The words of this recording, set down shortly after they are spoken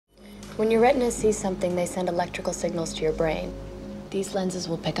When your retina sees something, they send electrical signals to your brain. These lenses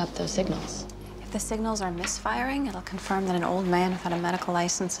will pick up those signals. If the signals are misfiring, it'll confirm that an old man without a medical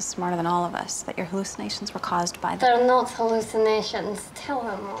license is smarter than all of us, that your hallucinations were caused by the... They're not hallucinations. Tell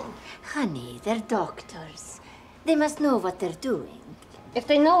her, Mom. Honey, they're doctors. They must know what they're doing. If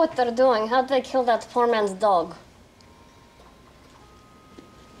they know what they're doing, how'd they kill that poor man's dog?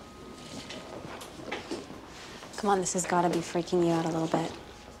 Come on, this has got to be freaking you out a little bit.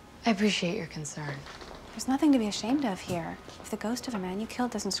 I appreciate your concern. There's nothing to be ashamed of here. If the ghost of a man you killed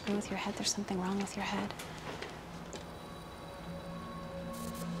doesn't screw with your head, there's something wrong with your head.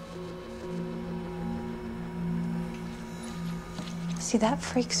 See, that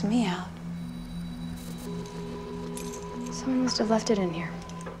freaks me out. Someone must have left it in here.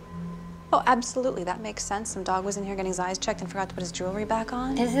 Oh, absolutely. That makes sense. Some dog was in here getting his eyes checked and forgot to put his jewelry back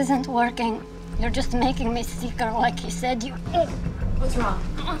on. This isn't working. You're just making me sicker like you said you... What's wrong?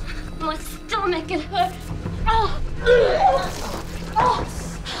 My stomach, it hurts. Oh.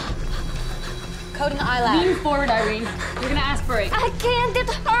 Coding eyelid. Lean forward, Irene. You're gonna aspirate. I can't, it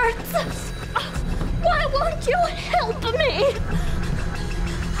hurts. Why won't you help me?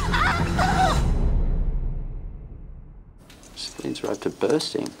 Spleen's right to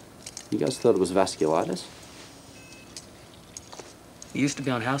bursting. You guys thought it was vasculitis? You used to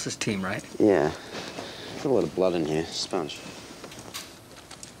be on House's team, right? Yeah. Got a lot of blood in here. Sponge.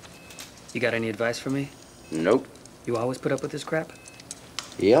 You got any advice for me? Nope. You always put up with this crap?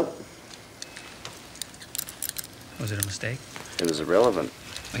 Yep. Was it a mistake? It was irrelevant.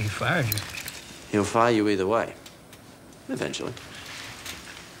 Well, he fired you. He'll fire you either way. Eventually.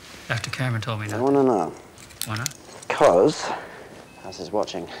 Dr. Cameron told me I not. want to know. Why not? Because House is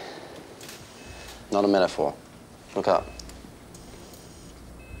watching. Not a metaphor. Look up.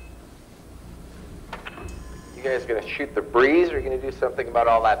 You guys gonna shoot the breeze, or are you gonna do something about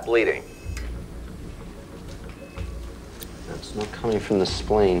all that bleeding? It's not coming from the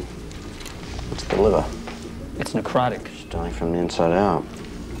spleen. It's the liver. It's necrotic. It's dying from the inside out.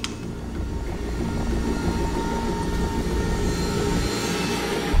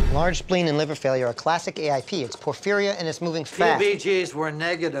 Large spleen and liver failure are classic AIP. It's porphyria and it's moving fast. PBGs were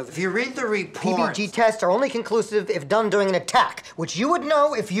negative. If you read the report... PBG tests are only conclusive if done during an attack, which you would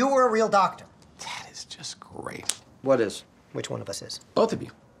know if you were a real doctor. That is just great. What is? Which one of us is? Both of you.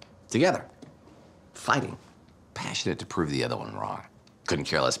 Together. Fighting. Passionate to prove the other one wrong. Couldn't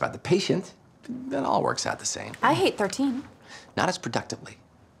care less about the patient. That all works out the same. I hate 13. Not as productively.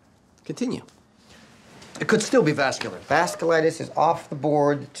 Continue. It could still be vascular. Vasculitis is off the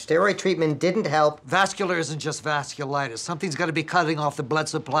board. Steroid treatment didn't help. Vascular isn't just vasculitis. Something's got to be cutting off the blood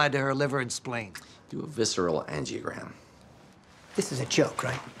supply to her liver and spleen. Do a visceral angiogram. This is a joke,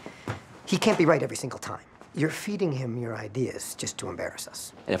 right? He can't be right every single time. You're feeding him your ideas just to embarrass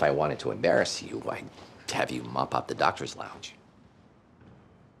us. And if I wanted to embarrass you, I'd have you mop up the doctor's lounge.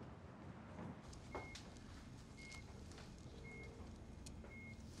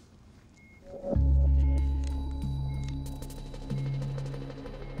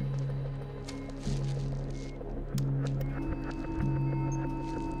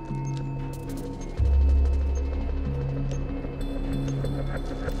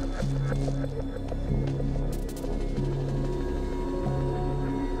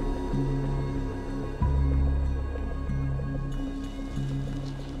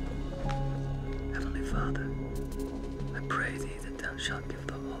 Heavenly Father, I pray thee that thou shalt give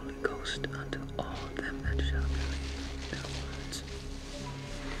the Holy Ghost unto all them that shall believe their words.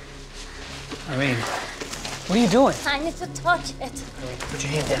 Irene, what are you doing? I need to touch it. Put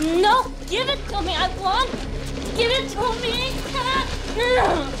your hand down. No, give it to me. I want. Give it to me.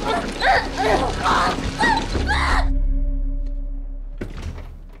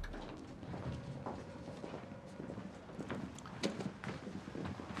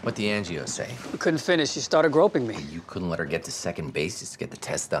 What'd the angio say? We couldn't finish. She started groping me. You couldn't let her get to second base just to get the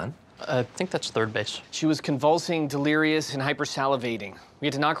test done? I think that's third base. She was convulsing, delirious, and hypersalivating. We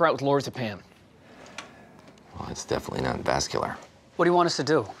had to knock her out with lorazepam. Well, it's definitely not vascular. What do you want us to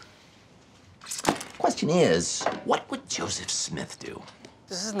do? Question is, what would Joseph Smith do?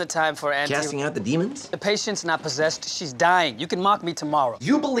 This isn't the time for Casting out the demons? The patient's not possessed. She's dying. You can mock me tomorrow.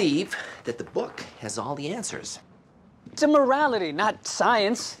 You believe that the book has all the answers. It's immorality, not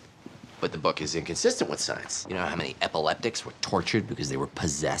science. But the book is inconsistent with science. You know how many epileptics were tortured because they were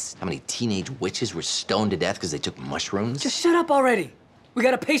possessed? How many teenage witches were stoned to death because they took mushrooms? Just shut up already. We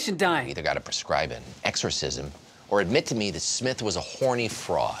got a patient dying. You either got to prescribe an exorcism or admit to me that Smith was a horny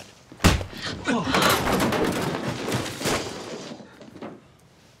fraud.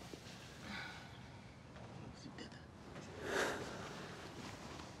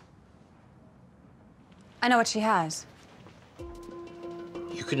 I know what she has.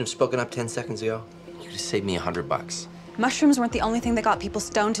 You couldn't have spoken up 10 seconds ago? You could have saved me $100. Mushrooms weren't the only thing that got people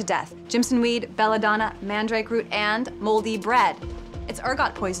stoned to death. Jimson weed, belladonna, mandrake root, and moldy bread. It's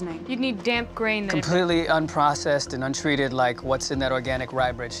ergot poisoning. You'd need damp grain. Completely unprocessed and untreated, like what's in that organic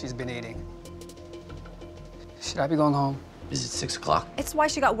rye bread she's been eating. Should I be going home? Is it 6 o'clock? It's why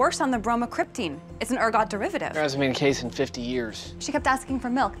she got worse on the bromocriptine. It's an ergot derivative. There hasn't been a case in 50 years. She kept asking for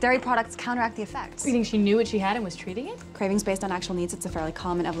milk. Dairy products counteract the effects. You think she knew what she had and was treating it? Cravings based on actual needs, it's a fairly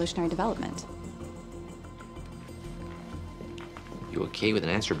common evolutionary development. You okay with an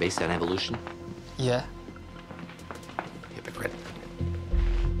answer based on evolution? Yeah. Hypocrite.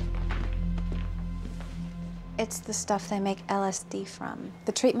 It's the stuff they make LSD from.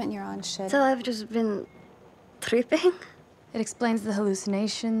 The treatment you're on should... So I've just been tripping? It explains the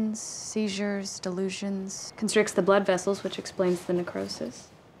hallucinations, seizures, delusions. Constricts the blood vessels, which explains the necrosis.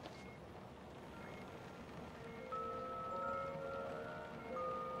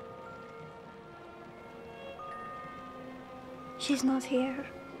 She's not here.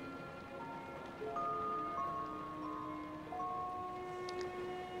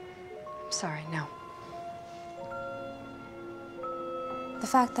 I'm sorry, no. The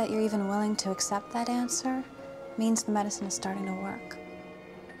fact that you're even willing to accept that answer means the medicine is starting to work.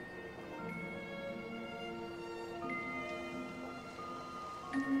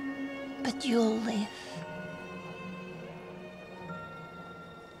 But you'll live.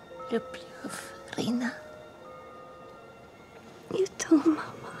 Люблю, Rina. You too, Mama.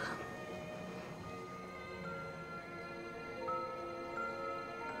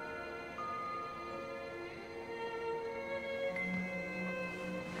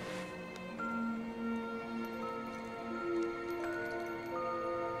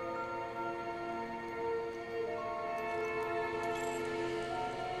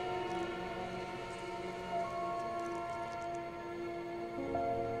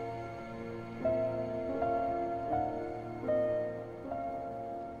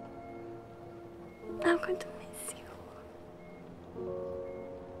 I'm going to